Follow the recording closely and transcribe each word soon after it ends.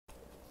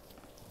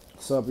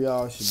What's up,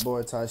 y'all? It's your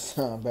boy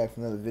T.Sizzle back for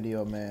another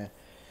video, man.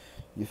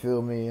 You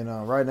feel me?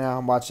 Right now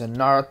I'm watching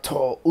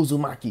Naruto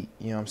Uzumaki.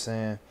 You know what I'm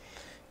saying?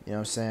 You know what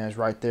I'm saying? It's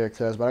right there,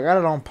 cuz. But I got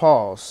it on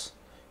pause.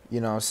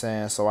 You know what I'm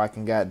saying? So I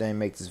can goddamn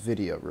make this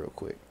video real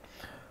quick.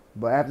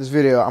 But after this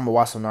video, I'm gonna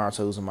watch some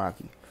Naruto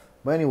Uzumaki.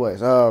 But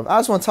anyways, I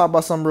just want to talk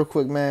about something real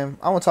quick, man.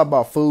 I want to talk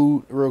about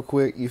food real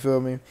quick. You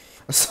feel me?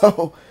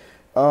 So,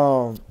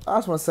 I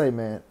just want to say,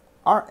 man,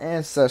 our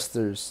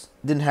ancestors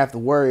didn't have to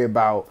worry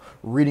about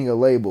reading a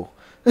label.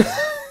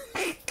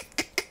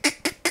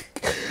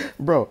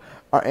 Bro,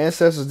 our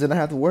ancestors didn't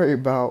have to worry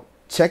about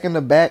checking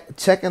the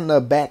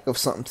back of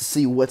something to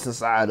see what's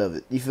inside of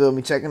it. You feel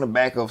me? Checking the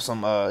back of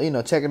some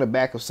checking the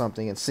back of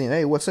something and seeing,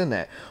 hey, what's in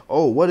that?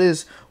 Oh, what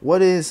is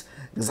Zamazan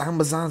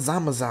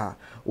Zamazan?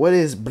 What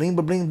is bling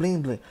bling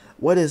bling bling?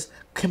 What is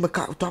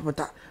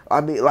Kimaka?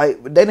 I mean,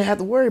 like, they didn't have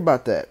to worry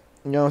about that.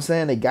 You know what I'm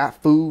saying? They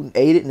got food and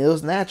ate it, and it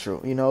was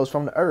natural. You know, it was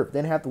from the earth. They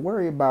didn't have to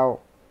worry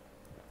about,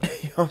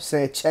 you know what I'm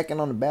saying, checking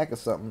on the back of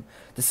something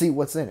to see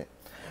what's in it.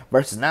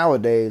 Versus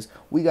nowadays,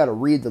 we got to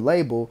read the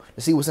label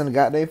to see what's in the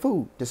goddamn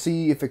food, to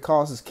see if it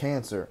causes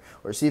cancer,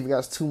 or see if it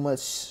got too much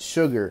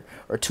sugar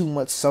or too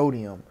much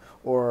sodium,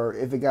 or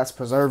if it got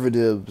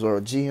preservatives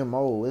or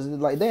GMO. Is it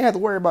like they have to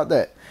worry about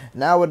that?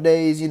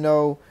 Nowadays, you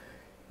know,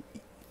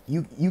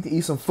 you can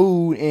eat some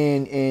food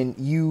and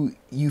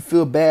you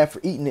feel bad for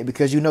eating it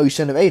because you know you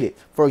shouldn't have ate it.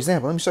 For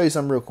example, let me show you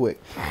something real quick.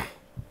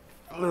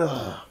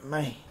 Ugh,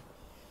 man.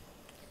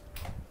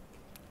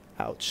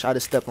 Ouch. I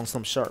just stepped on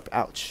something sharp.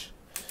 Ouch.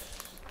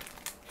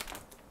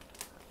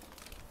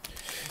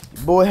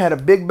 Your boy had a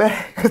big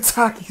bag of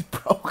Takis,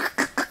 bro.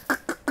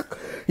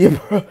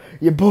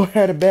 Your boy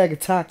had a bag of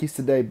Takis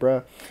today,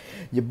 bro.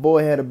 Your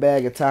boy had a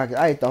bag of Takis.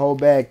 I ate the whole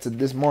bag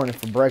this morning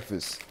for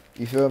breakfast.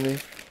 You feel me?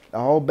 The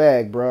whole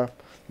bag, bro.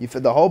 You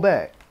feel the whole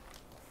bag.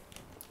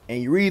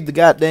 And you read the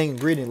goddamn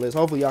ingredient list.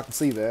 Hopefully y'all can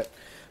see that.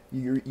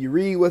 You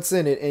read what's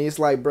in it, and it's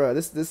like, bro,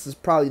 this is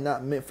probably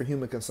not meant for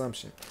human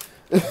consumption.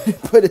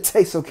 But it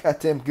tastes so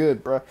goddamn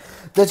good, bro,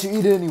 that you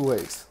eat it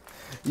anyways.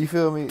 You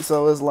feel me?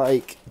 So it's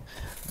like,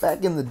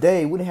 back in the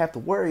day, we didn't have to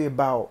worry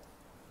about,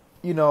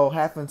 you know,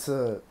 having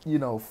to, you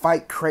know,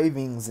 fight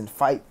cravings and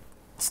fight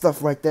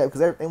stuff like that,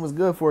 because everything was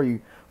good for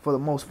you for the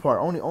most part.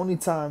 Only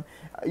time,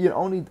 you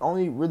know,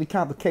 only really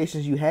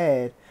complications you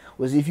had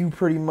was if you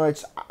pretty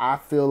much, I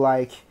feel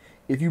like,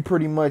 if you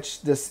pretty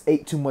much just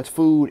ate too much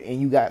food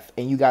and you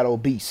got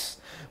obese.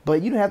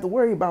 But you didn't have to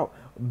worry about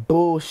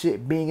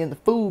bullshit being in the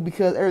food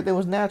because everything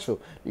was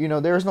natural. You know,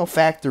 there was no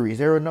factories,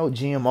 there were no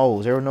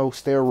GMOs, there were no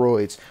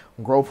steroids,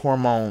 growth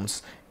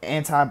hormones,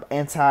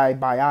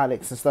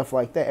 antibiotics and stuff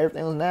like that.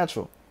 Everything was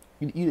natural.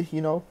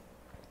 You know,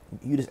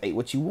 you just ate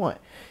what you want.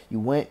 You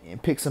went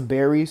and picked some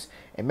berries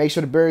and make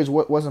sure the berries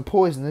wasn't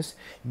poisonous.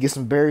 You get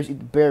some berries, eat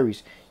the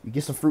berries. You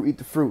get some fruit, eat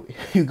the fruit.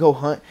 You go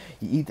hunt,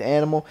 you eat the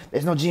animal.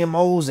 There's no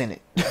GMOs in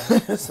it.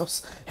 So,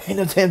 ain't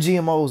no damn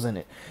GMOs in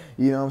it.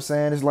 You know what I'm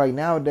saying? It's like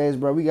nowadays,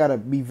 bro, we gotta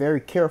be very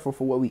careful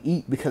for what we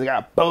eat because it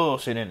got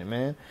bullshit in it,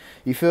 man.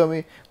 You feel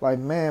me? Like,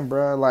 man,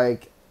 bro,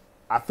 like,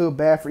 I feel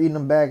bad for eating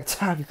them bag of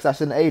Takis because I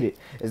shouldn't have ate it.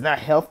 It's not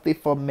healthy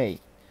for me.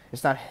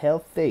 It's not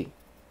healthy.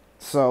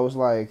 So it's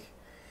like,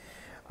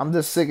 I'm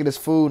just sick of this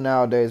food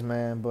nowadays,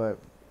 man. But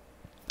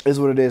it's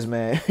what it is,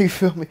 man. You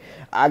feel me?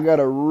 I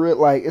gotta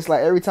like, it's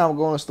like every time I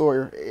go in the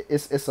store,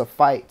 it's a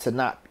fight to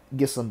not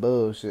get some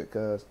bullshit,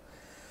 cuz.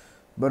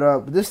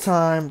 But this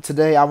time,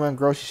 today, I went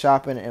grocery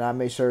shopping and I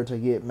made sure to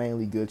get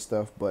mainly good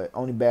stuff. But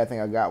only bad thing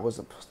I got was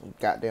some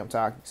goddamn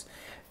Takis.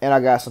 And I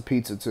got some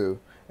pizza too.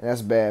 And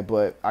that's bad.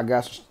 But I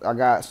got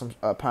some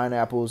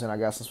pineapples and I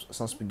got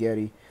some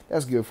spaghetti.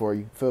 That's good for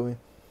you. Feel me?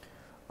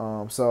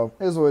 So,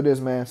 here's what it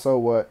is, man. So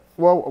what?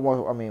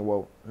 Well, I mean,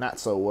 well, not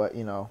so what,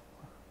 you know.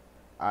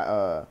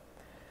 I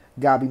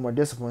gotta be more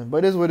disciplined.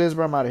 But it is what it is,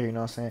 bro. I'm out of here, you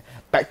know what I'm saying?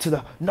 Back to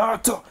the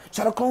Naruto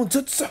Shadow Clone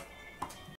Jutsu.